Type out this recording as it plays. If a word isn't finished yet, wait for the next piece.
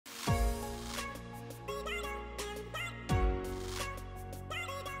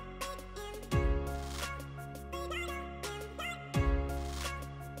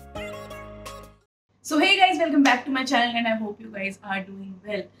So hey guys, welcome back to my channel and I hope you guys are doing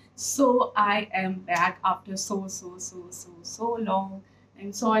well. So I am back after so long.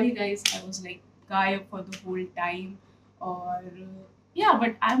 I'm sorry guys, I was like gaib for the whole time or yeah,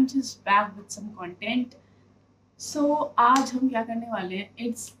 but I'm just back with some content. So आज हम क्या करने वाले हैं?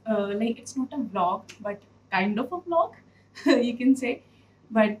 It's not a vlog but kind of a vlog you can say.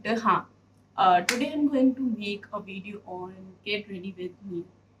 But today I'm going to make a video on get ready with me.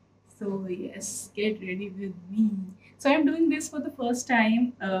 So yes, get ready with me. So I'm doing this for the first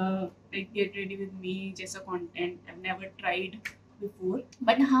time. Like get ready with me, जैसा content I've never tried before.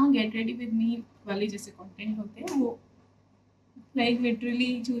 But हाँ, get ready with me वाले जैसे content होते हैं वो like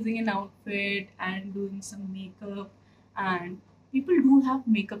literally choosing an outfit and doing some makeup, and people do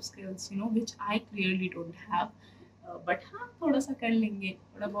have makeup skills, which I clearly don't have. But हाँ थोड़ा सा कर लेंगे,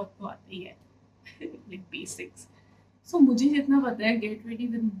 थोड़ा बहुत तो आता ही है like basics. So मुझे जितना पता है get ready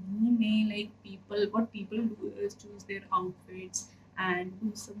with me में like what people do is choose their outfits and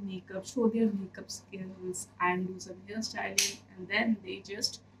do some makeup, show their makeup skills and do some hairstyling, and then they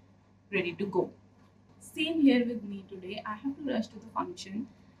just ready to go. Same here with me today. I have to rush to the function.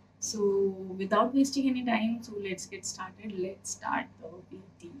 So without wasting any time, so let's get started. Let's start the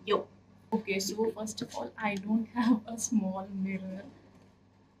video. Okay, so first of all, I don't have a small mirror.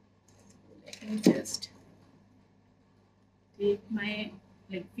 Let me just take my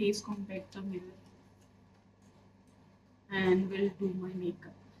face compactor mirror and will do my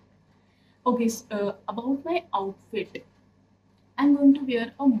makeup. Okay, so, about my outfit, I'm going to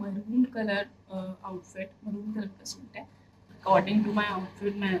wear a maroon color outfit. Maroon color का suit है. According to my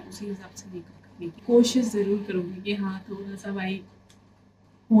outfit, मैं उसी हिसाब से makeup करने की कोशिश ज़रूर करूँगी कि हाँ थोड़ा सा भाई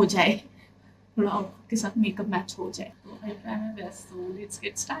हो जाए, थोड़ा आउटफिट के साथ मेकअप मैच हो जाए. तो I try my best. So let's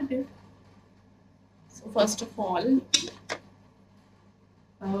get started. So first of all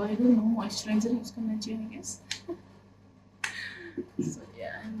I don't know, moisturizer use करना चाहिए I guess. So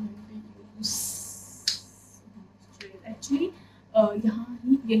yeah, I'm going to use moisturizer. Actually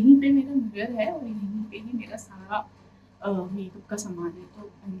यहीं पे मेरा मिरर है और यहीं पे ही मेरा सारा मेकअप का सामान है. तो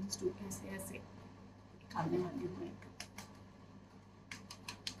मैं इसको ऐसे निकालने वाली हूँ मेकअप.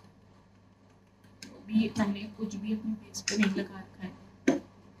 भी मैंने कुछ भी अपने फेस पे नहीं लगा रखा है.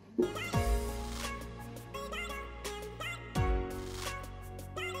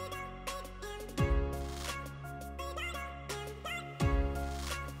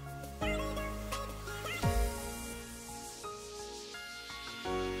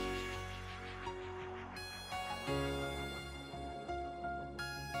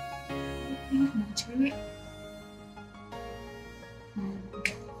 मुझे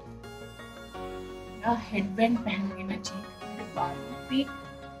हेडबैंड पहन लेना चाहिए. मेरे बालों पे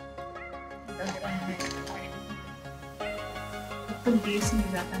लग रहा है तो बेस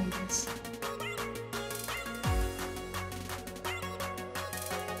नहीं जाता है बस.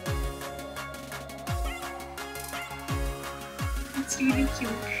 It's really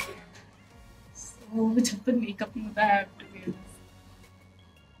cute. So जब तक मेकअप नहीं होता है to wear this.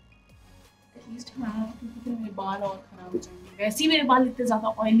 At least हाँ, क्योंकि फिर मेरे बाल और खराब हो जाएंगे. वैसे ही मेरे बाल इतने ज़्यादा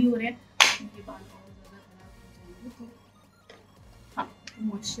ऑयली हो रहे हैं, मेरे बाल और ज़्यादा खराब हो जाएंगे. तो हाँ,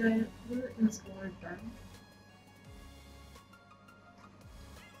 moisturizer is all done.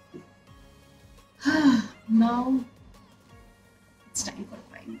 Now it's time for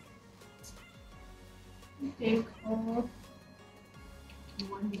primer. Take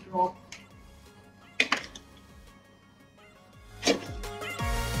one drop.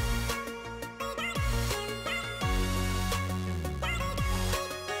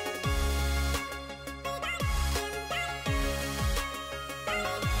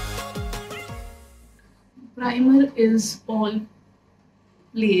 Primer is all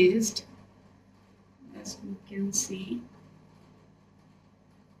placed, as you can see.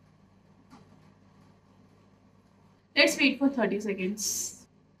 Let's wait for 30 seconds.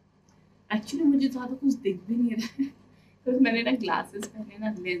 Actually मुझे ज़्यादा कुछ दिख भी नहीं रहा है क्योंकि मैंने ना ग्लासेस पहने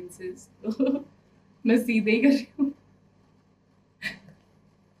ना लेंसेज, तो मैं सीधे ही कर रही हूँ.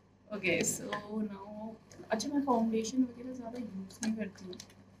 ओके सो नाउ अच्छा मैं फाउंडेशन वगैरह ज़्यादा यूज़ नहीं करती हूँ.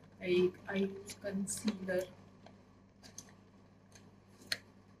 I use concealer.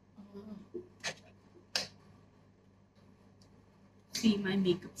 See my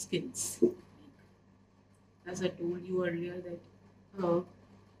makeup skills. As I told you earlier that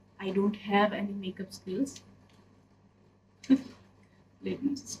I don't have any makeup skills. Let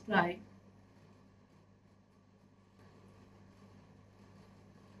me just try.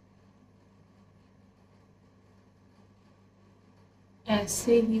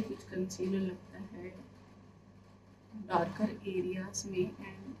 ऐसे ही कुछ कंसीलर लगता है डार्कर एरियाज में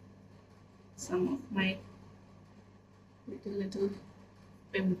and some of my little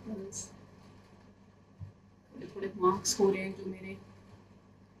pimples, थोड़े थोड़े marks हो रहे हैं जो मेरे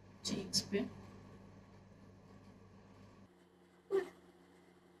चीक्स पे।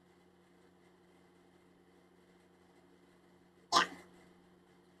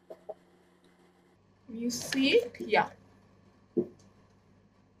 You see it? Yeah.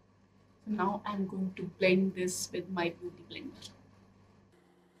 Now I'm going to blend this with my beauty blender.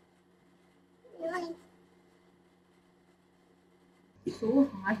 So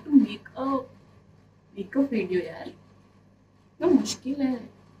hard to make a makeup video यार, ना मुश्किल है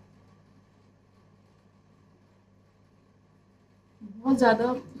बहुत ज़्यादा।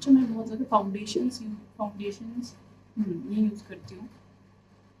 अच्छा मैं बहुत ज़्यादा फाउंडेशंस नहीं यूज़ करती हूँ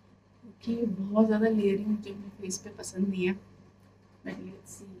क्योंकि बहुत ज़्यादा लेयरिंग मुझे अपने फेस पे पसंद नहीं है। बट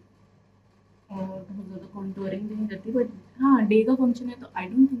लेट्स सी, और बहुत ज़्यादा कॉन्टोरिंग भी नहीं करती। बट हाँ, डे का फंक्शन है तो आई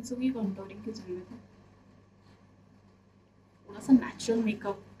डोंट थिंक सो कि कॉन्टोरिंग की ज़रूरत है। थोड़ा सा नेचुरल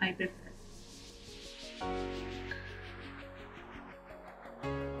मेकअप आई प्रेफर।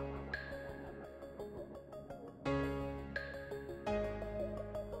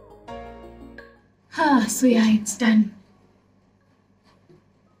 हाँ, सो या इट्स डन।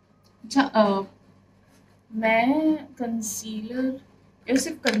 अच्छा मैं कंसीलर या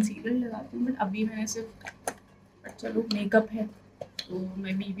सिर्फ कंसीलर लगाती हूँ, बट अभी मैंने सिर्फ, चलो मेकअप है तो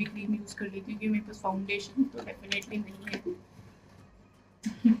मैं बीबी क्रीम यूज़ कर लेती हूँ क्योंकि मेरे पास फाउंडेशन तो डेफिनेटली नहीं है।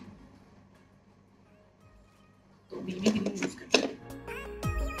 तो बीबी क्रीम यूज़ करती हूँ।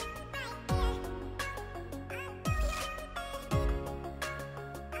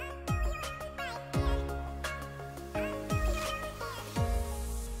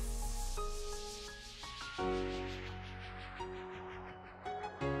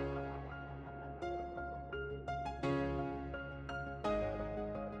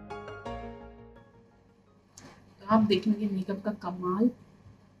 आप देखेंगे मेकअप का कमाल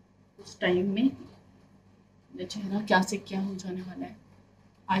उस टाइम में, मेरा चेहरा क्या से क्या हो जाने वाला है।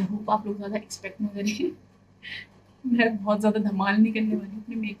 आई होप आप लोग ज़्यादा एक्सपेक्ट ना करें। मैं बहुत ज़्यादा धमाल नहीं करने वाली हूँ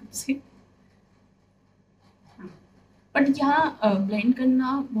अपने मेकअप से। हाँ, बट यहाँ ब्लेंड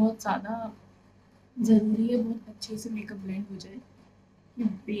करना बहुत ज़्यादा ज़रूरी है, बहुत अच्छे से मेकअप ब्लेंड हो जाए।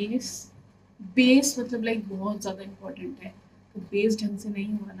 बेस बेस मतलब लाइक बहुत ज़्यादा इम्पोर्टेंट है। तो बेस ढंग से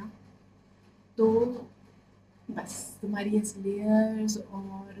नहीं हुआ ना तो बस तुम्हारी ऐसे लेयर्स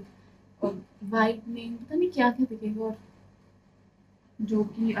और वाइटनिंग पता नहीं क्या क्या दिखेगा, और जो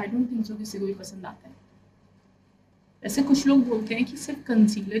कि आई डोंट थिंक सो किसी को भी पसंद आता है। वैसे कुछ लोग बोलते हैं कि सिर्फ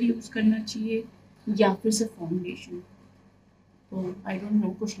कंसीलर यूज़ करना चाहिए या फिर सिर्फ फाउंडेशन। तो आई डोंट नो,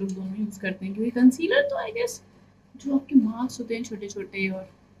 कुछ लोग दोनों यूज़ करते हैं क्योंकि कंसीलर तो आई गेस जो आपके मार्क्स होते हैं छोटे छोटे, और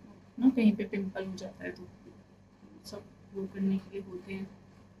ना कहीं पे पिंपल हो जाता है तो सब वो करने के लिए होते हैं।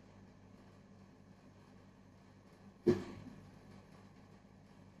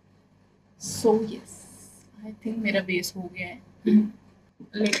 सो यस, आई थिंक मेरा बेस हो गया है।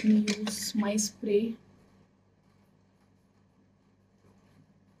 Let me use my spray.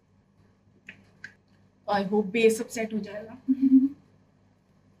 I hope base सब सेट हो जाएगा।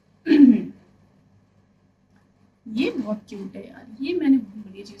 ये बहुत क्यूट है यार, ये मैंने बहुत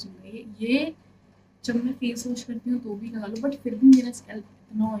बढ़िया चीज़ मंगाई है। ये जब मैं फेस वॉश करती हूँ तो भी लगा लो, बट फिर भी मेरा स्कैल्प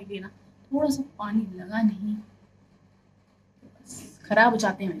इतना ऑयली है ना, थोड़ा सा पानी लगा नहीं बस खराब हो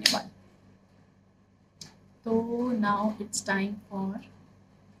जाते हैं मेरे बाल। तो now it's time for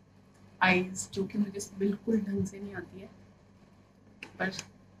eyes, जो कि मुझे बिल्कुल ढंग से नहीं आती है, पर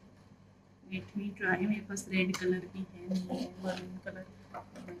लेट मी ट्राई। मेरे पास रेड कलर भी है, नहीं है मरून कलर,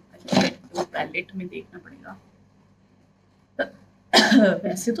 तो पैलेट में देखना पड़ेगा।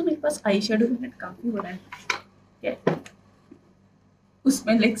 वैसे तो मेरे पास आई शेडो पैलेट काफ़ी बड़ा है,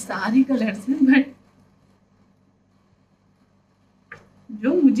 उसमें लाइक सारे कलर्स हैं, बट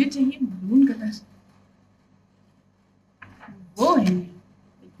जो मुझे चाहिए मरून कलर वो है नहीं।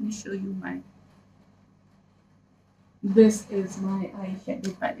 Let me show you my, this is my eye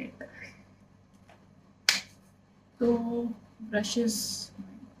shadow palette. तो ब्रशेस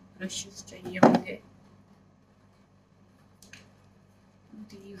ब्रशेस चाहिए मुझे।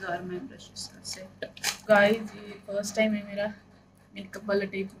 These are my brushes का सेट। गाइस ये फर्स्ट टाइम है मेरा मेकअप वाला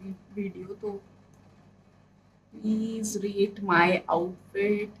टाइप वीडियो, तो please rate my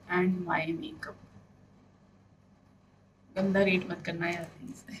outfit and my makeup. गंदा रेट मत करना यार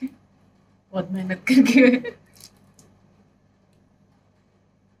प्लीज। बहुत मेहनत करके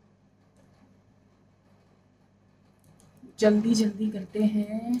जल्दी जल्दी करते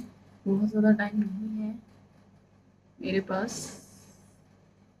हैं, बहुत ज़्यादा टाइम नहीं है मेरे पास।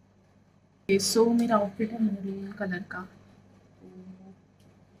 सो मेरा आउटफिट है मैरून कलर का, तो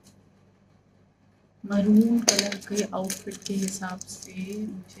मरून कलर के आउटफिट के हिसाब से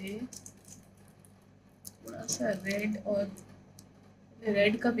मुझे थोड़ा सा रेड और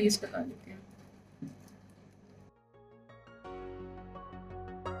रेड का बेस लगा लेते हैं।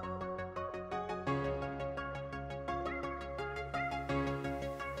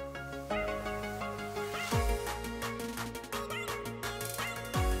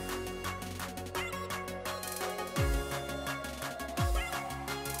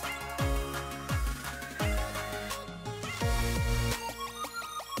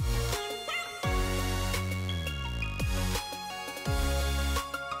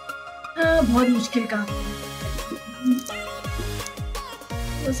 बहुत मुश्किल काम है।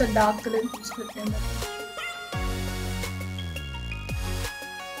 थोड़ा सा डार्क कलर यूज करते हैं।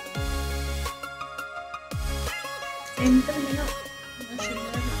 सेंटर में ना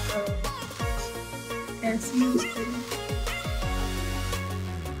शिमर ऐसे यूज करें।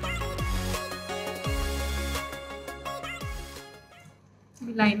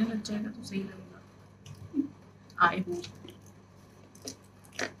 लाइनर लग जाएगा तो सही लगेगा। I hope,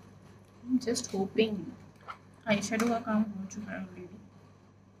 just hoping. Eye shadow का काम हो चुका है ऑलरेडी।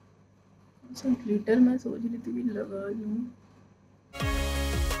 ग्लिटर मैं सोच रही थी कि लगा लूं।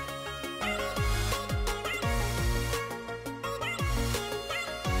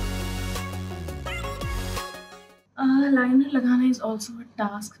 लाइनर लगाना इज ऑल्सो अ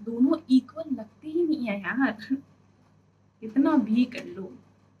टास्क। दोनों इक्वल लगते ही नहीं है यार, इतना भी कर लो।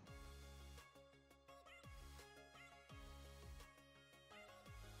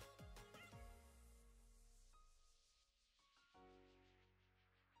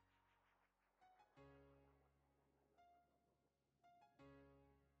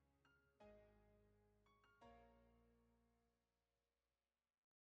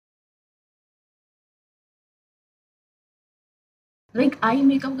 लाइक आई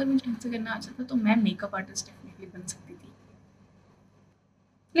मेकअप अगर मुझे ढंग से करना आ जाता तो मैं मेकअप आर्टिस्ट डेफिनेटली बन सकती थी।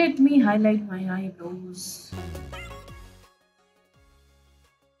 Let me highlight my eyebrows.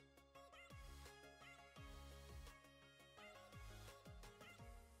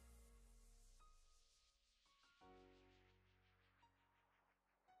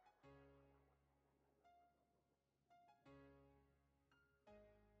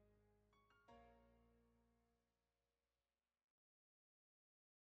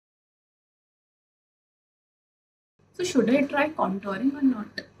 So should I try contouring or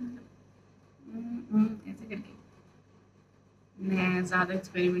not? ऐसे करके मैं ज़्यादा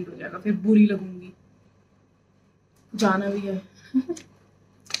एक्सपेरिमेंट हो जाएगा, फिर बुरी लगूंगी। जाना भी है।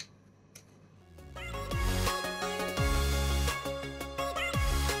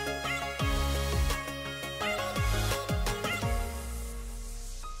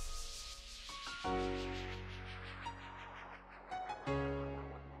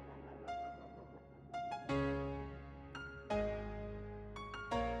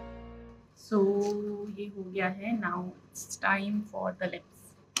 सो ये हो गया है। Now it's time for the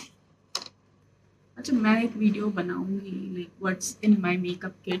lips. अच्छा, मैं एक वीडियो बनाऊंगी like what's in my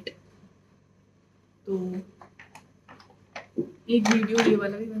makeup kit. तो एक वीडियो ये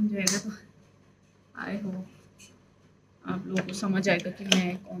वाला भी बन जाएगा, तो आई होप आप लोगों को समझ आएगा कि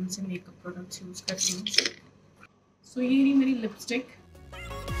मैं कौन से मेकअप प्रोडक्ट्स यूज़ कर रही हूँ। सो ये रही मेरी लिपस्टिक।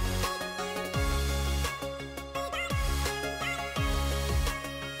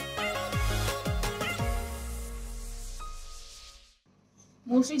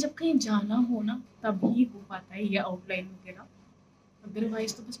 मोस्टली जब कहीं जाना हो ना तभी हो पाता है ये आउटलाइन वगैरह,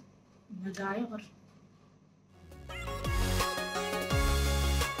 अदरवाइज तो बस लगाए और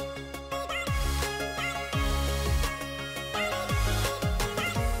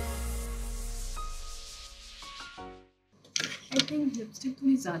आई थिंक लिपस्टिक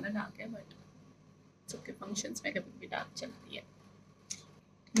थोड़ी ज़्यादा डार्क है, बट सबके फंक्शंस में कभी भी डार्क चलती है।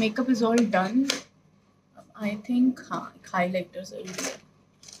 Makeup is all done. अब आई थिंक हाँ एक हाईलाइटर जरूरी है।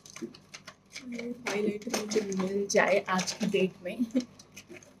 हाईलाइटर मुझे मिल जाए आज की डेट में,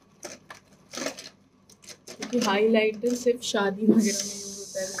 क्योंकि हाईलाइटर सिर्फ शादी वगैरह में यूज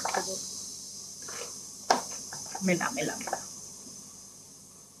होता है। तो मिला मिला मिला।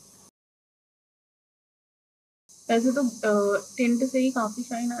 वैसे तो टिंट से ही काफ़ी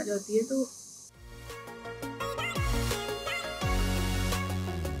शाइन आ जाती है, तो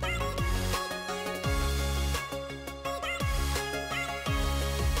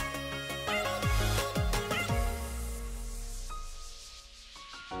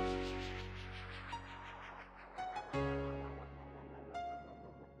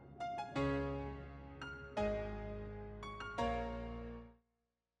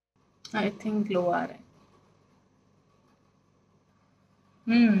आई थिंक ग्लो आ रहा है।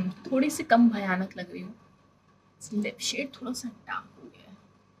 थोड़ी सी कम भयानक लग रही हूँ। लिप शेड थोड़ा सा डार्क हो गया है,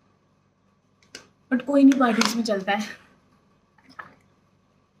 बट कोई नहीं, पार्टीज में चलता है।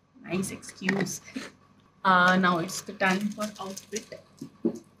 Nice excuse. Now it's the time for outfit.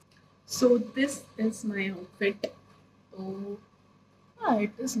 So this is my outfit. So yeah,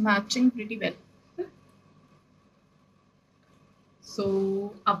 it is matching pretty well. So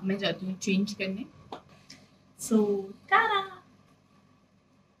अब मैं जाती हूँ चेंज करने. So ta-da!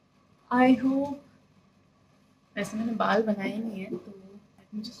 I hope. वैसे मैंने बाल बनाए नहीं है, तो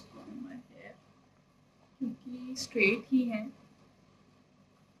let me just comb my hair, क्योंकि स्ट्रेट ही है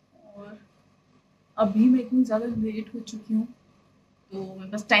और अभी मैं इतनी ज़्यादा लेट हो चुकी हूँ, तो मेरे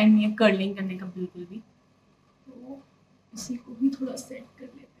पास टाइम नहीं है कर्लिंग करने का बिल्कुल भी, तो इसी को भी थोड़ा सेट कर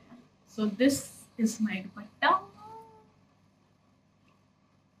लेते हैं. सो दिस इज माई दुपट्टा.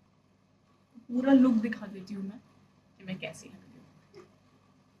 पूरा लुक दिखा देती हूँ मैं कि मैं कैसी लग रही हूँ.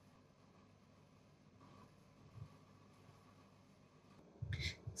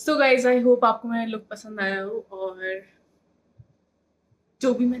 सो गाइज, आई होप आपको मेरा लुक पसंद आया हो, और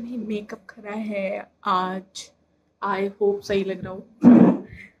जो भी मैंने मेकअप करा है आज, आई होप सही लग रहा हो.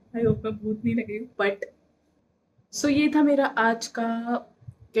 आई होप मैं भूत नहीं लग रही हूँ, बट सो ये था मेरा आज का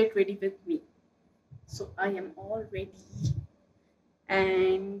get ready with me. So I am all ready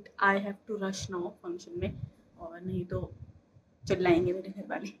and I have to rush now function में, और नहीं तो चिल्लाएंगे मेरे घर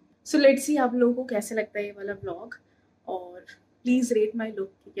वाले. सो लेट्स सी आप लोगों को कैसे लगता है ये वाला व्लॉग, और प्लीज़ रेट माई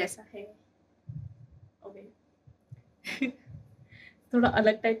लुक कि कैसा है. ओके. थोड़ा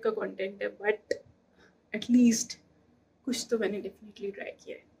अलग टाइप का कंटेंट है, बट एटलीस्ट कुछ तो मैंने डेफिनेटली ट्राई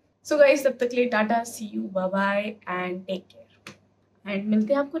किया है. सो गाइस, तब तक के लिए टाटा, सी you, bye bye and take care. And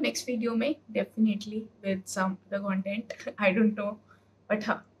मिलते हैं आपको नेक्स्ट वीडियो में definitely with some other content. I don't know, but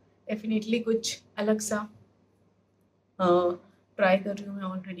हाँ, डेफिनेटली कुछ अलग सा ट्राई कर रही हूँ मैं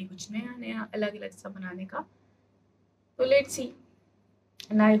ऑलरेडी, कुछ नया नया अलग अलग सा बनाने का. तो let's see,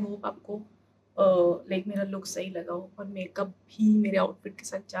 and I hope आपको लाइक मेरा लुक सही लगा हो और मेकअप भी मेरे आउटफिट के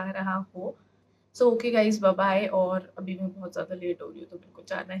साथ जा रहा हो. So okay guys, bye bye. और अभी मैं बहुत ज़्यादा लेट हो रही हूँ, तो मेरे को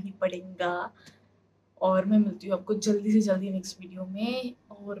जाना ही पड़ेगा, और मैं मिलती हूँ आपको जल्दी से जल्दी नेक्स्ट वीडियो में,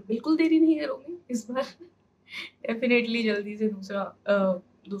 और बिल्कुल देरी नहीं करूँगी इस बार. डेफिनेटली जल्दी से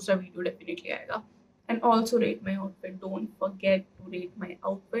दूसरा वीडियो डेफिनेटली आएगा. And also rate my outfit. Don't forget to rate my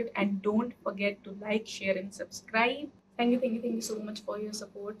outfit, and don't forget to like, share, and subscribe. Thank you so much for your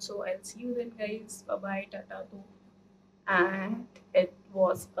support. So I'll see you then, guys. Bye bye, tata. And it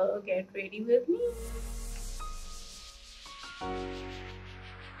was a get ready with me.